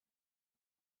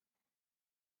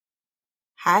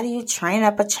How do you train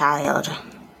up a child?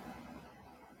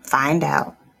 Find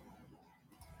out.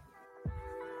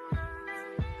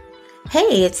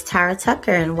 Hey, it's Tara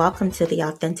Tucker, and welcome to the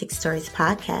Authentic Stories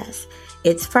Podcast.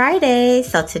 It's Friday,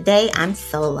 so today I'm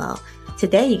solo.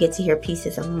 Today you get to hear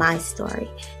pieces of my story.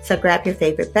 So grab your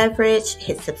favorite beverage,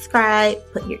 hit subscribe,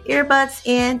 put your earbuds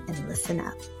in, and listen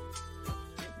up.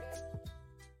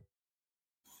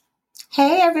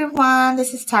 Hey everyone,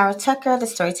 this is Tara Tucker, the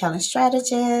storytelling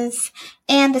strategist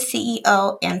and the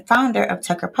CEO and founder of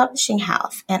Tucker Publishing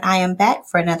House. And I am back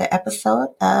for another episode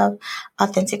of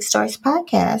Authentic Stories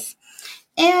Podcast.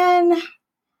 And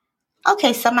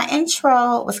okay, so my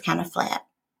intro was kind of flat.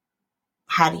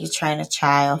 How do you train a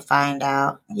child? Find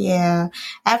out. Yeah.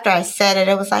 After I said it,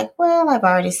 it was like, well, I've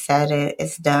already said it.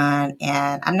 It's done.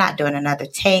 And I'm not doing another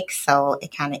take. So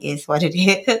it kind of is what it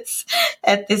is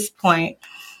at this point.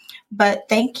 But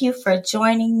thank you for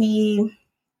joining me.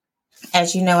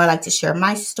 As you know, I like to share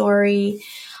my story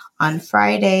on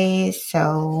Fridays.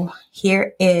 So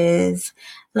here is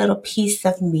a little piece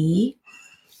of me.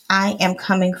 I am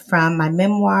coming from my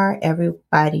memoir,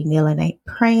 Everybody Kneeling Ain't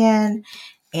Praying,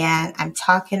 and I'm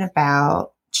talking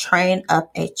about train up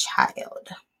a child.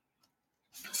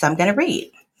 So I'm going to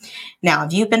read. Now,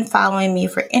 if you've been following me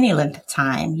for any length of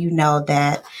time, you know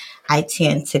that I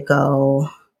tend to go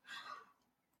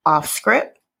off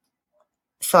script.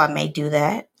 So I may do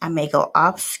that. I may go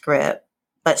off script,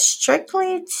 but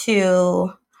strictly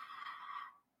to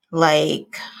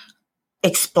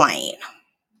explain.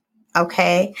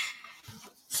 Okay.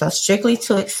 So strictly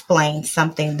to explain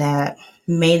something that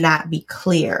may not be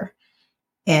clear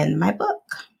in my book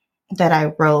that I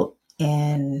wrote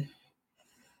in,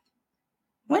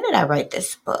 when did I write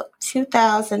this book?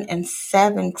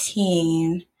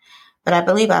 2017, but I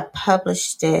believe I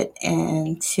published it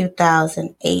in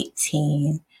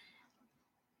 2018,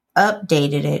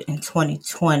 updated it in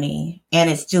 2020, and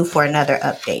it's due for another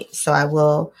update. So I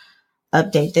will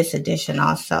update this edition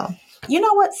also. You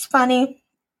know what's funny?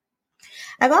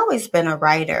 I've always been a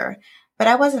writer, but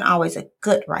I wasn't always a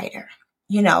good writer.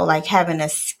 You know, like having a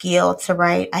skill to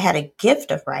write. I had a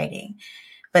gift of writing,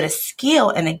 but a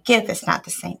skill and a gift is not the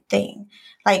same thing.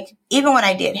 Like even when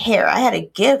I did hair, I had a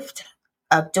gift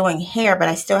of doing hair, but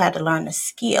I still had to learn the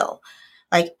skill.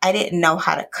 Like I didn't know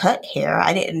how to cut hair.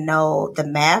 I didn't know the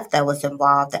math that was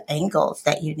involved, the angles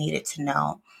that you needed to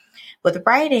know. With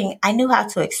writing, I knew how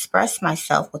to express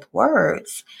myself with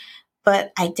words,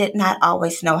 but I did not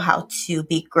always know how to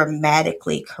be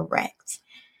grammatically correct,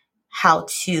 how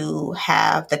to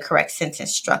have the correct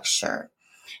sentence structure.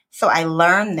 So I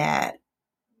learned that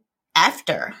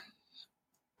after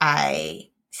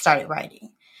I started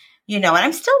writing, and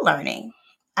I'm still learning.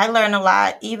 I learn a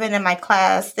lot, even in my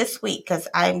class this week, because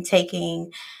I'm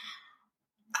taking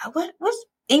what's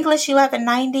English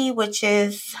 1190, which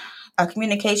is a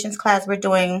communications class. We're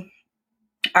doing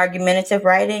argumentative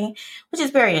writing, which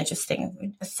is very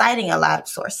interesting, citing a lot of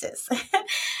sources.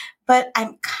 But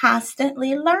I'm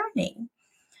constantly learning.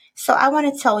 So I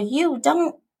want to tell you,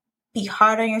 don't be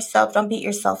hard on yourself. Don't beat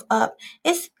yourself up.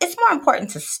 It's more important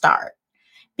to start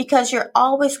because you're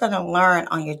always going to learn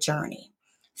on your journey.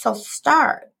 So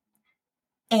start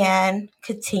and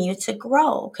continue to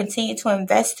grow. Continue to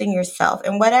invest in yourself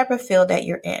in whatever field that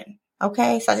you're in.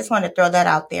 Okay? So I just want to throw that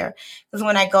out there because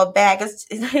when I go back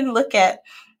and look at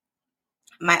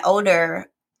my older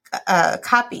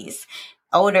copies,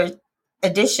 older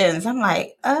editions, I'm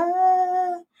like,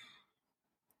 I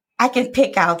can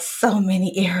pick out so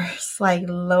many errors. Like,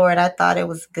 Lord, I thought it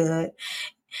was good.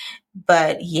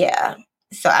 But yeah,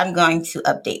 so I'm going to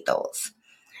update those.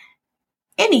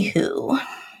 Anywho,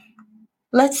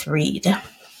 let's read.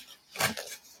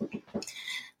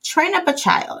 Train up a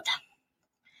child.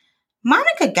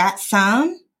 Monica got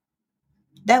some.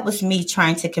 That was me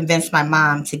trying to convince my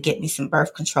mom to get me some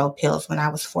birth control pills when I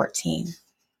was 14.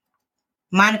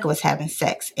 Monica was having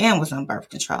sex and was on birth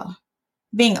control.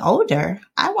 Being older,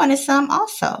 I wanted some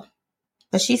also,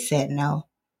 but she said no.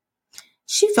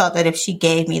 She felt that if she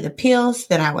gave me the pills,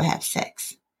 then I would have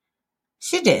sex.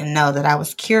 She didn't know that I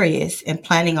was curious and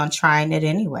planning on trying it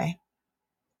anyway.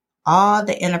 All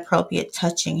the inappropriate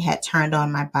touching had turned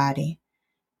on my body.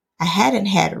 I hadn't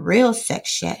had real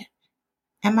sex yet,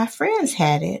 and my friends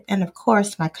had it, and of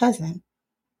course my cousin.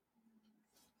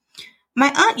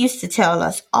 My aunt used to tell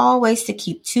us always to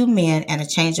keep 2 men and a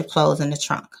change of clothes in the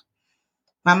trunk.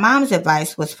 My mom's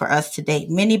advice was for us to date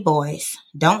many boys.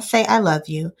 Don't say I love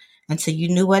you until you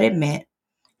knew what it meant,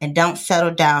 and don't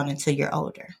settle down until you're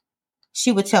older.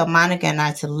 She would tell Monica and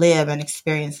I to live and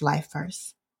experience life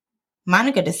first.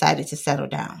 Monica decided to settle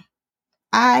down.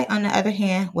 I, on the other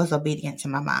hand, was obedient to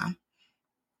my mom.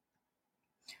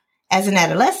 As an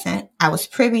adolescent, I was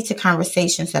privy to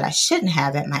conversations that I shouldn't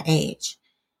have at my age.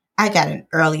 I got an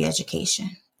early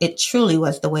education. It truly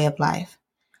was the way of life.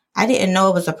 I didn't know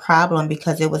it was a problem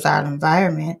because it was our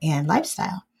environment and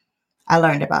lifestyle. I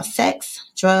learned about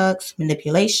sex, drugs,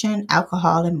 manipulation,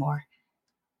 alcohol, and more.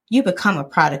 You become a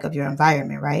product of your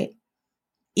environment, right?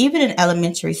 Even in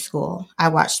elementary school, I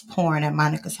watched porn at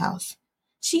Monica's house.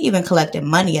 She even collected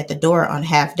money at the door on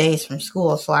half days from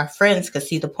school so our friends could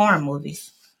see the porn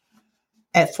movies.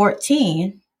 At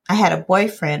 14, I had a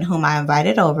boyfriend whom I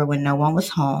invited over when no one was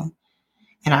home,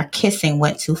 and our kissing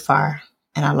went too far,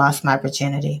 and I lost my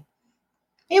virginity.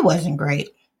 It wasn't great.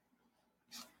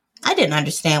 I didn't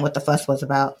understand what the fuss was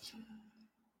about,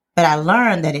 but I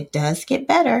learned that it does get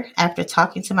better after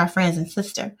talking to my friends and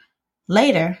sister.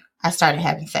 Later, I started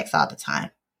having sex all the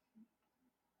time.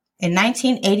 In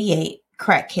 1988,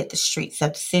 crack hit the streets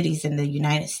of the cities in the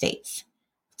United States.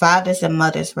 Fathers and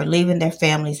mothers were leaving their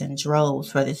families in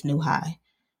droves for this new high.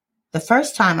 The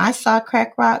first time I saw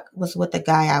crack rock was with the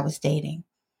guy I was dating.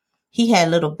 He had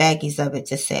little baggies of it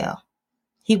to sell.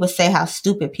 He would say how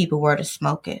stupid people were to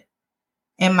smoke it.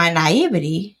 In my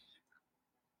naivety,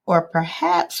 or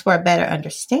perhaps for a better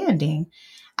understanding,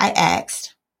 I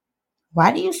asked,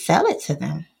 "Why do you sell it to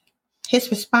them?"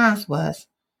 His response was,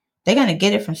 "They're going to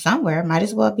get it from somewhere. Might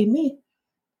as well be me."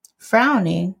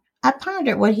 Frowning, I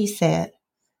pondered what he said.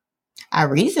 I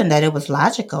reasoned that it was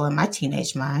logical in my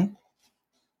teenage mind.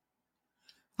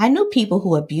 I knew people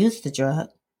who abused the drug.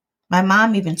 My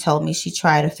mom even told me she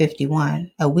tried a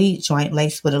 51, a weed joint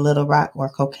laced with a little rock or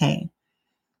cocaine.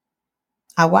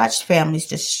 I watched families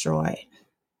destroyed.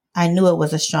 I knew it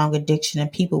was a strong addiction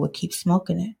and people would keep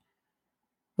smoking it.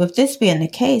 With this being the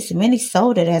case, many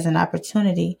sold it as an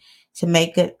opportunity to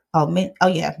make good.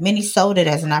 Many sold it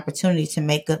as an opportunity to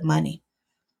make good money.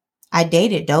 I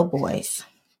dated doughboys,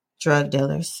 drug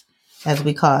dealers, as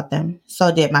we called them.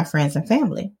 So did my friends and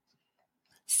family.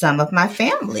 Some of my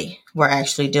family were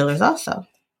actually dealers also.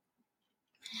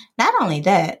 Not only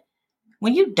that,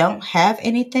 when you don't have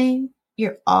anything,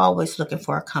 you're always looking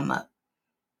for a come up.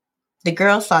 The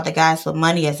girls saw the guys with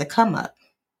money as a come up.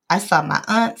 I saw my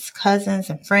aunts, cousins,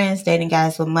 and friends dating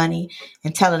guys with money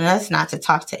and telling us not to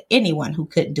talk to anyone who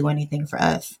couldn't do anything for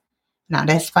us. Now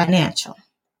that's financial.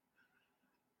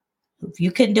 If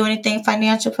you couldn't do anything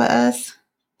financial for us,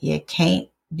 you can't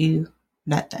do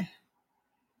nothing.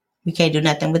 We can't do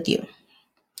nothing with you.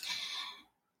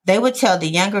 They would tell the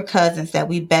younger cousins that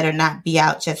we better not be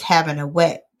out just having a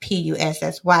wet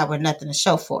PUSSY with nothing to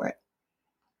show for it.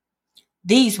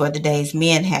 These were the days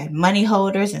men had money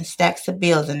holders and stacks of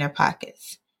bills in their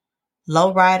pockets.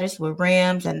 Low riders with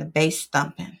rims and the bass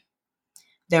thumping.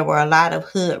 There were a lot of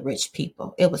hood rich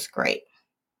people. It was great.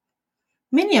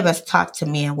 Many of us talked to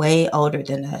men way older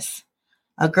than us.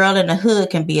 A girl in the hood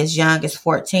can be as young as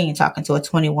 14 talking to a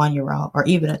 21-year-old or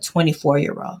even a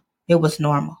 24-year-old. It was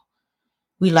normal.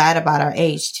 We lied about our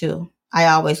age too. I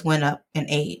always went up in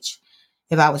age.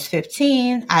 If I was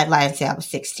 15, I'd lie and say I was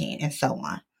 16 and so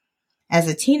on. As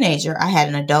a teenager, I had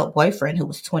an adult boyfriend who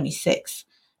was 26,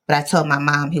 but I told my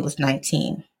mom he was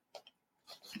 19.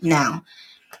 Now,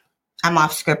 I'm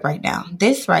off script right now.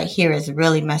 This right here is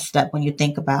really messed up when you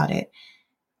think about it.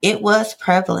 It was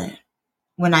prevalent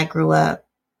when I grew up.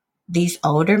 These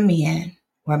older men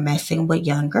were messing with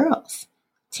young girls,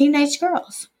 teenage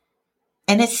girls.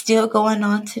 And it's still going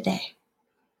on today.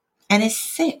 And it's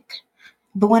sick.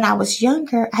 But when I was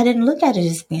younger, I didn't look at it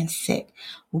as being sick.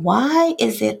 Why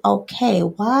is it okay?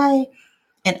 Why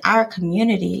in our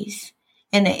communities,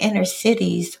 in the inner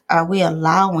cities, are we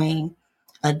allowing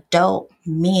adult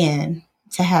men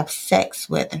to have sex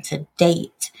with and to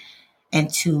date and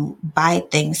to buy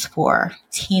things for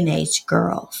teenage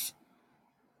girls?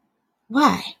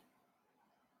 Why?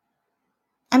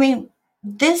 I mean,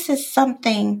 this is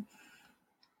something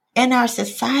in our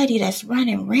society that's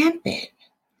running rampant.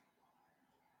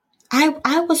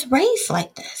 I was raised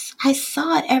like this. I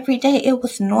saw it every day. It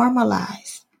was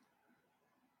normalized.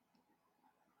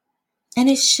 And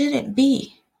it shouldn't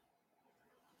be.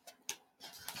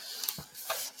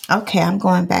 Okay, I'm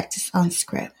going back to on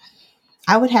script.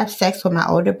 I would have sex with my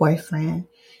older boyfriend,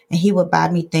 and he would buy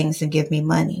me things and give me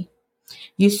money.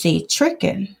 You see,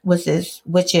 tricking which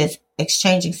is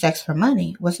exchanging sex for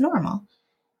money, was normal.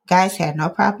 Guys had no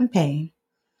problem paying.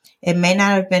 It may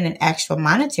not have been an actual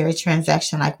monetary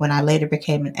transaction like when I later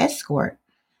became an escort,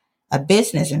 a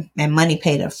business and money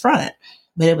paid up front,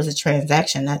 but it was a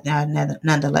transaction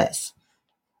nonetheless.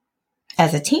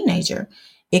 As a teenager,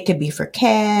 it could be for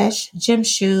cash, gym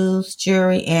shoes,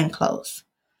 jewelry, and clothes.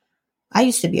 I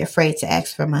used to be afraid to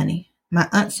ask for money. My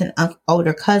aunts and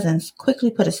older cousins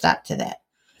quickly put a stop to that.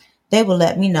 They would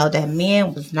let me know that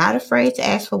men was not afraid to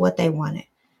ask for what they wanted.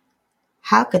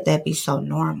 How could that be so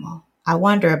normal? I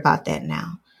wonder about that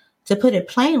now. To put it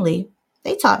plainly,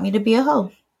 they taught me to be a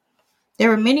hoe. There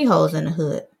were many hoes in the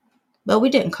hood, but we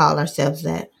didn't call ourselves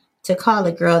that. To call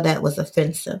a girl that was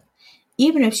offensive,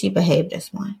 even if she behaved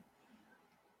as one.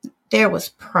 There was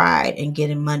pride in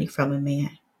getting money from a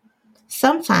man.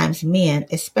 Sometimes men,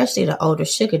 especially the older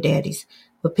sugar daddies,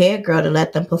 would pay a girl to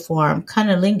let them perform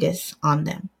cunnilingus on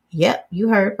them. Yep, you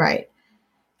heard right.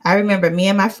 I remember me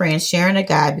and my friends sharing a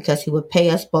guy because he would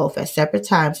pay us both at separate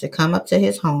times to come up to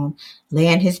his home, lay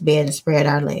in his bed, and spread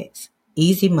our legs.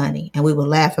 Easy money, and we would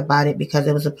laugh about it because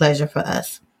it was a pleasure for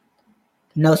us.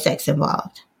 No sex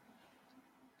involved.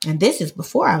 And this is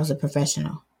before I was a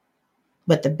professional.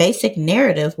 But the basic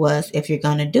narrative was if you're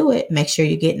going to do it, make sure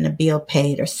you're getting a bill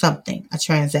paid or something, a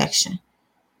transaction.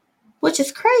 Which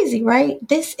is crazy, right?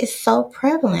 This is so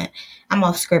prevalent. I'm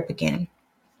off script again.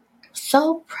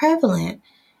 So prevalent.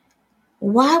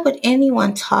 Why would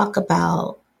anyone talk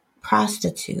about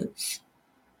prostitutes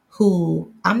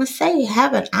who, I'm going to say,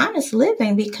 have an honest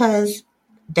living because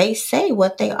they say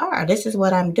what they are? This is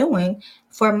what I'm doing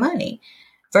for money.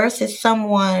 Versus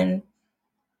someone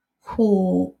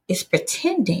who is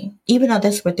pretending, even though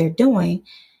that's what they're doing,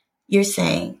 you're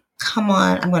saying, come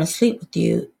on, I'm going to sleep with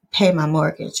you, pay my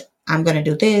mortgage. I'm going to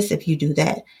do this if you do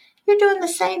that. You're doing the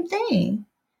same thing.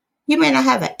 You may not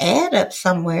have an ad up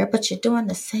somewhere, but you're doing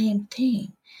the same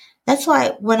thing. That's why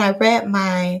when I read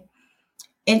my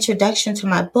introduction to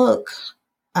my book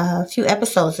a few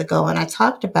episodes ago, and I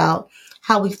talked about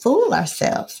how we fool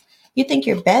ourselves. You think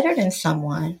you're better than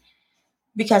someone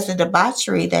because the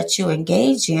debauchery that you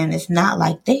engage in is not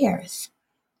like theirs.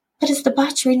 But it's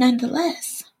debauchery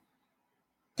nonetheless.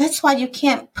 That's why you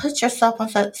can't put yourself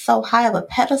on so high of a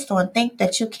pedestal and think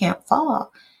that you can't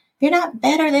fall. You're not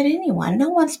better than anyone. No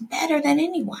one's better than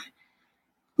anyone.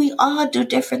 We all do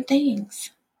different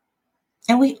things.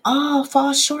 And we all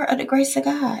fall short of the grace of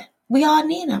God. We all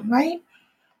need Him, right?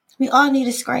 We all need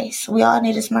His grace. We all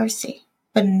need His mercy.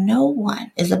 But no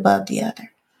one is above the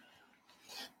other.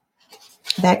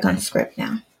 Back on script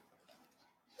now.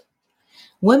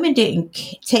 Women didn't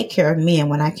take care of men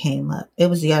when I came up. It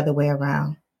was the other way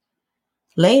around.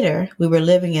 Later, we were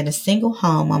living in a single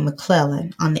home on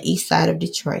McClellan on the east side of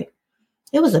Detroit.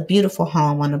 It was a beautiful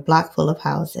home on a block full of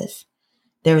houses.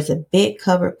 There was a big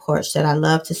covered porch that I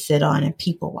loved to sit on and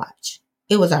people watch.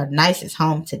 It was our nicest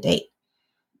home to date.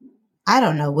 I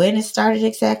don't know when it started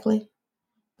exactly,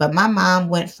 but my mom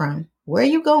went from, where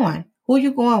you going? Who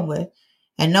you going with?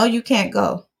 And no, you can't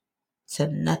go, to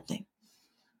nothing.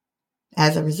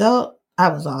 As a result, I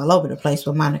was all over the place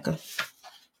with Monica.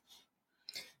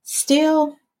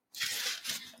 Still,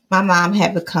 my mom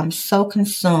had become so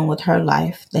consumed with her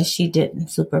life that she didn't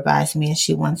supervise me as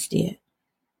she once did.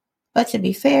 But to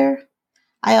be fair,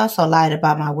 I also lied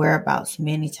about my whereabouts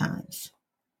many times.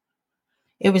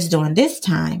 It was during this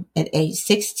time, at age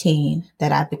 16,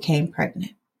 that I became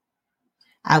pregnant.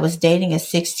 I was dating a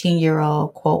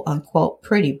 16-year-old, quote unquote,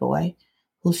 pretty boy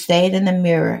who stayed in the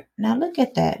mirror. Now look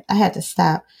at that. I had to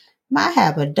stop. I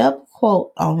have a double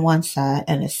quote on one side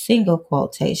and a single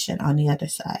quotation on the other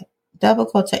side. Double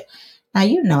quotation. Now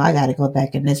you know I got to go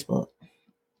back in this book.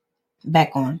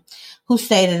 Back on. Who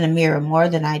stayed in the mirror more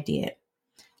than I did.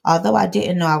 Although I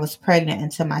didn't know I was pregnant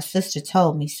until my sister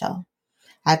told me so.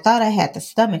 I thought I had the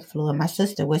stomach flu and my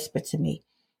sister whispered to me,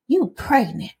 "You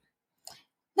pregnant?"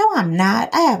 "No, I'm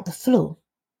not. I have the flu."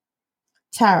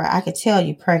 "Tara, I could tell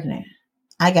you pregnant."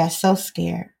 I got so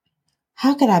scared.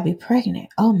 How could I be pregnant?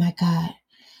 Oh my God.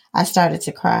 I started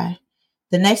to cry.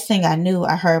 The next thing I knew,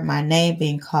 I heard my name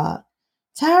being called.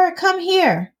 "Tara, come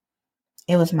here."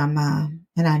 It was my mom,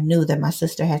 and I knew that my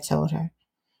sister had told her.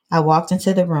 I walked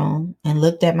into the room and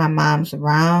looked at my mom's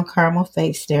round caramel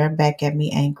face staring back at me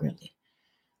angrily.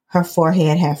 Her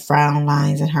forehead had frown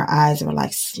lines and her eyes were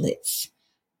like slits.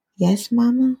 "Yes,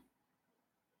 Mama?"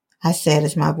 I said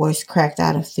as my voice cracked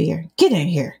out of fear. "Get in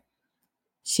here,"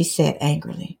 she said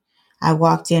angrily. I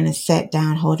walked in and sat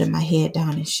down, holding my head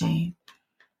down in shame.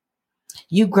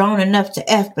 "You grown enough to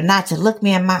F, but not to look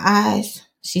me in my eyes,"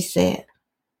 she said.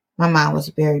 My mom was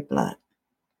very blunt.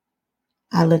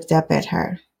 I looked up at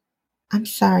her. "I'm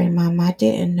sorry, Mama, I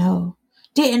didn't know."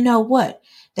 "Didn't know what?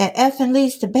 That effing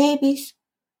leads to babies?"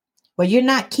 "Well, you're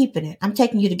not keeping it. I'm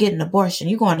taking you to get an abortion.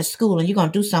 You're going to school and you're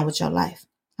going to do something with your life.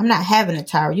 I'm not having it,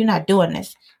 Tyra. You're not doing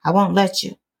this. I won't let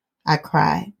you." I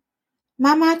cried.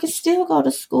 "Mama, I can still go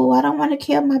to school. I don't want to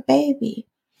kill my baby."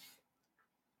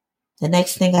 The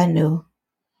next thing I knew,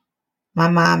 my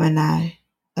mom and I,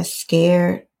 a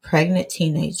scared, pregnant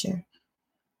teenager,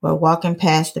 were walking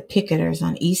past the picketers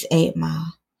on East 8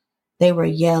 Mile. They were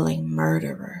yelling,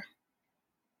 "Murderer,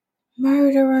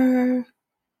 murderer,"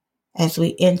 as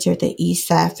we entered the East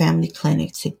Side Family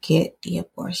Clinic to get the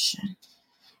abortion.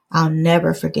 I'll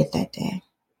never forget that day.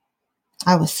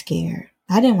 I was scared.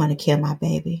 I didn't want to kill my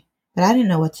baby, but I didn't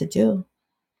know what to do.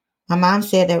 My mom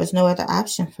said there was no other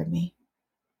option for me.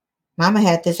 Mama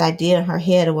had this idea in her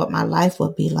head of what my life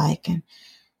would be like, and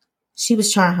she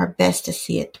was trying her best to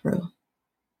see it through.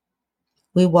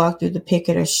 We walked through the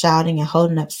picketers shouting and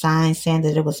holding up signs saying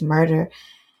that it was murder.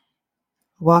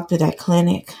 Walked through that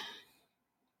clinic,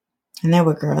 and there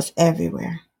were girls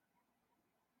everywhere,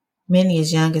 many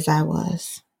as young as I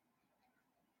was.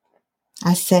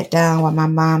 I sat down while my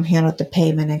mom handled the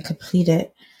payment and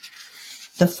completed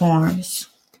the forms.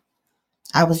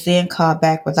 I was then called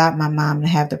back without my mom to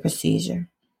have the procedure.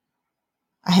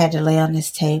 I had to lay on this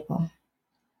table.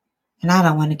 And I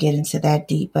don't want to get into that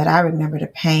deep, but I remember the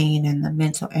pain and the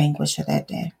mental anguish of that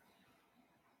day.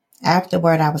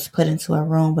 Afterward, I was put into a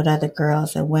room with other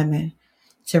girls and women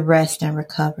to rest and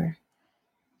recover,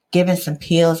 given some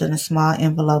pills in a small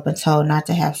envelope and told not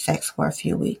to have sex for a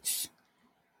few weeks.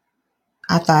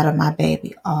 I thought of my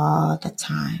baby all the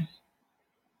time.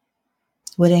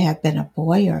 Would it have been a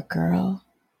boy or a girl?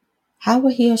 How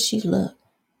would he or she look?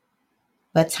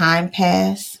 But time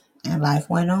passed and life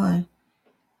went on.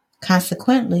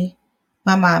 Consequently,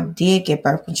 my mom did get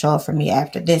birth control for me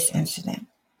after this incident.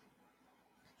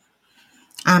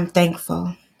 I'm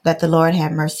thankful that the Lord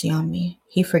had mercy on me.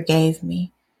 He forgave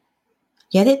me.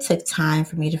 Yet it took time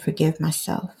for me to forgive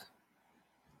myself.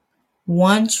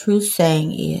 One true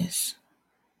saying is,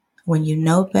 when you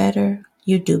know better,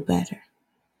 you do better.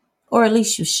 Or at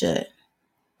least you should.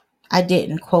 I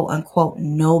didn't quote unquote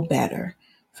know better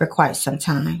for quite some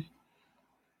time.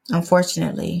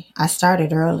 Unfortunately, I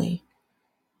started early.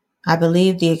 I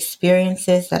believe the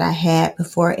experiences that I had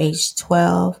before age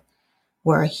 12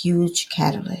 were a huge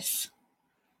catalyst.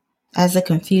 As a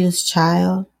confused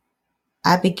child,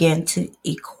 I began to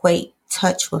equate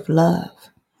touch with love.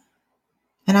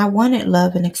 And I wanted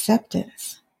love and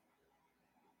acceptance.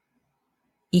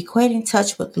 Equating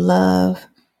touch with love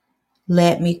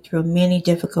led me through many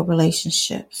difficult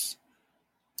relationships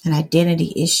and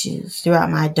identity issues throughout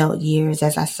my adult years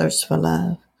as I searched for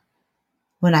love.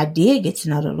 When I did get to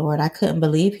know the Lord, I couldn't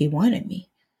believe He wanted me.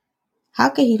 How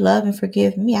could He love and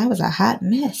forgive me? I was a hot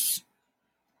mess.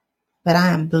 But I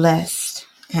am blessed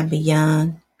and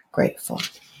beyond grateful.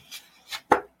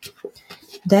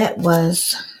 That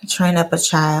was Train Up a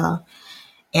Child.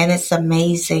 And it's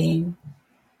amazing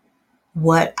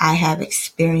what I have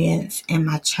experienced in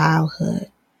my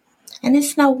childhood. And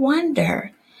it's no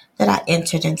wonder that I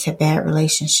entered into bad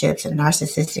relationships and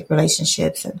narcissistic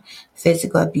relationships and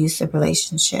physical abusive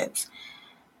relationships.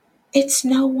 It's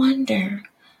no wonder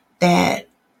that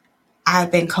I've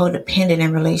been codependent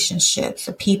in relationships,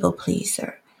 a people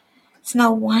pleaser. It's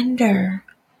no wonder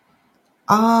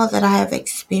all that I have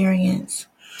experienced.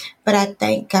 But I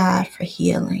thank God for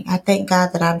healing. I thank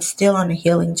God that I'm still on a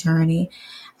healing journey.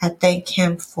 I thank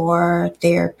Him for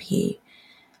therapy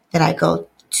that I go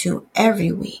to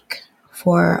every week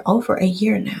for over a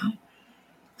year now.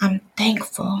 I'm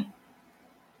thankful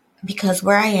because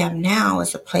where I am now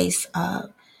is a place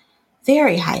of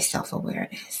very high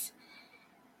self-awareness.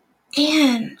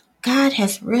 And God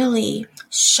has really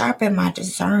sharpened my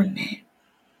discernment.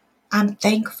 I'm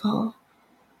thankful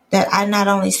that I not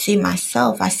only see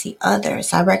myself, I see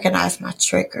others. I recognize my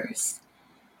triggers.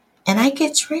 And I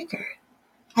get triggered.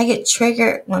 I get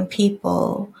triggered when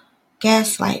people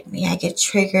gaslight me. I get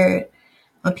triggered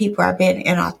when people are being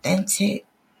inauthentic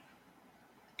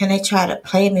and they try to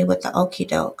play me with the okie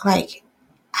doke. Like,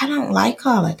 I don't like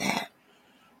all of that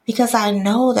because I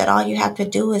know that all you have to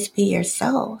do is be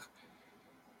yourself.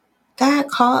 God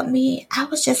called me. I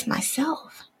was just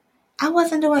myself. I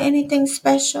wasn't doing anything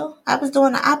special. I was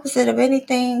doing the opposite of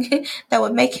anything that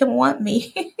would make Him want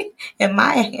me, in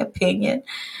my opinion.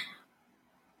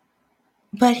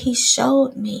 But He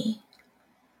showed me.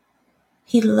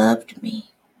 He loved me.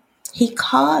 He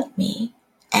called me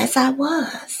as I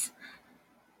was.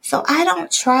 So I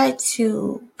don't try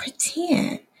to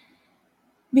pretend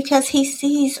because He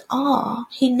sees all.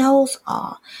 He knows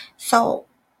all. So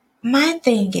my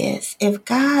thing is, if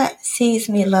God sees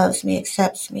me, loves me,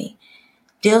 accepts me,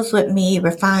 deals with me,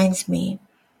 refines me,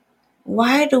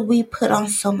 why do we put on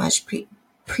so much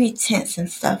pretense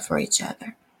and stuff for each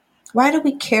other? Why do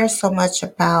we care so much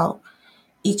about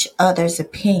each other's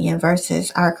opinion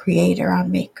versus our Creator, our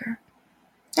Maker?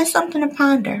 That's something to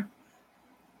ponder.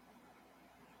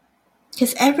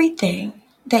 Because everything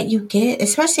that you get,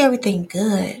 especially everything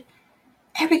good,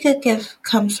 every good gift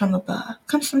comes from above,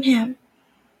 comes from Him.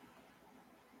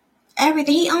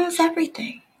 everything. He owns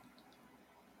everything.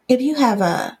 If you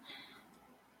have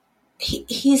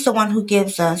he's the one who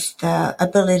gives us the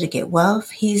ability to get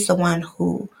wealth. He's the one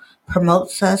who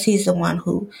promotes us. He's the one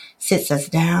who sits us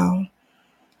down.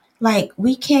 Like,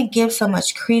 we can't give so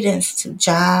much credence to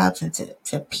jobs and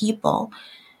to people.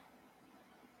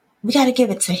 We got to give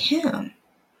it to him.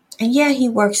 And yeah, he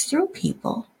works through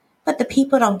people, but the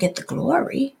people don't get the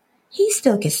glory. He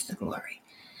still gets the glory.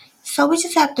 So we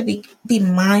just have to be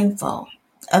mindful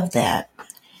of that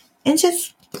and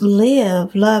just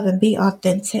live, love, and be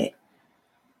authentic.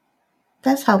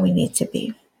 That's how we need to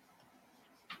be.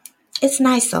 It's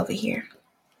nice over here,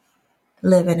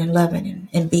 living and loving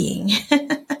and being.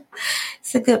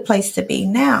 It's a good place to be.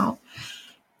 Now,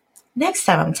 next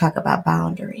time I'm going to talk about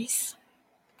boundaries.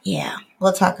 Yeah,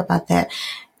 we'll talk about that.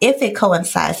 If it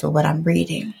coincides with what I'm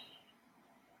reading,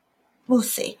 we'll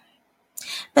see.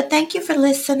 But thank you for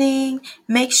listening.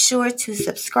 Make sure to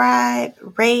subscribe,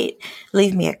 rate,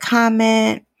 leave me a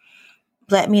comment.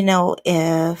 Let me know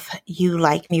if you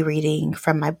like me reading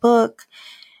from my book.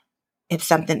 If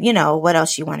something, what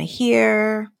else you want to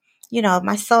hear.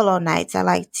 My solo nights, I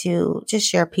like to just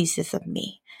share pieces of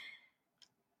me.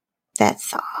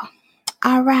 That's all.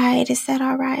 All right. Is that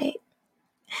all right?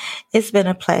 It's been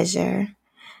a pleasure.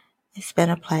 It's been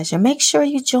a pleasure. Make sure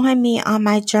you join me on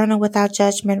my Journal Without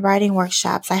Judgment writing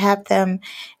workshops. I have them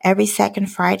every second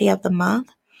Friday of the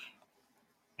month,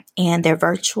 and they're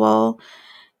virtual.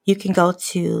 You can go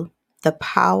to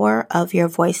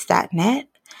thepowerofyourvoice.net,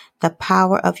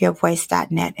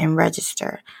 thepowerofyourvoice.net, and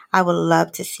register. I would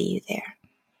love to see you there.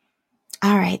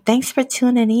 All right. Thanks for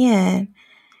tuning in,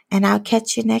 and I'll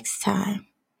catch you next time.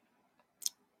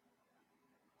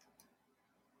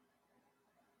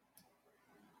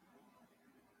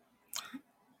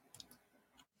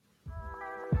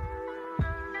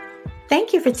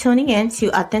 Thank you for tuning in to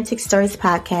Authentic Stories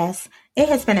Podcast. It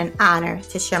has been an honor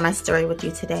to share my story with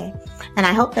you today, and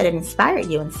I hope that it inspired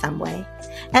you in some way.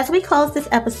 As we close this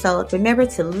episode, remember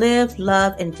to live,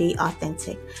 love, and be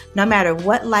authentic. No matter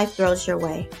what life throws your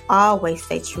way, always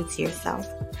stay true to yourself.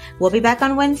 We'll be back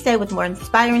on Wednesday with more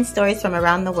inspiring stories from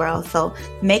around the world, so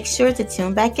make sure to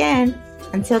tune back in.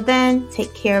 Until then,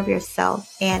 take care of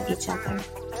yourself and each other.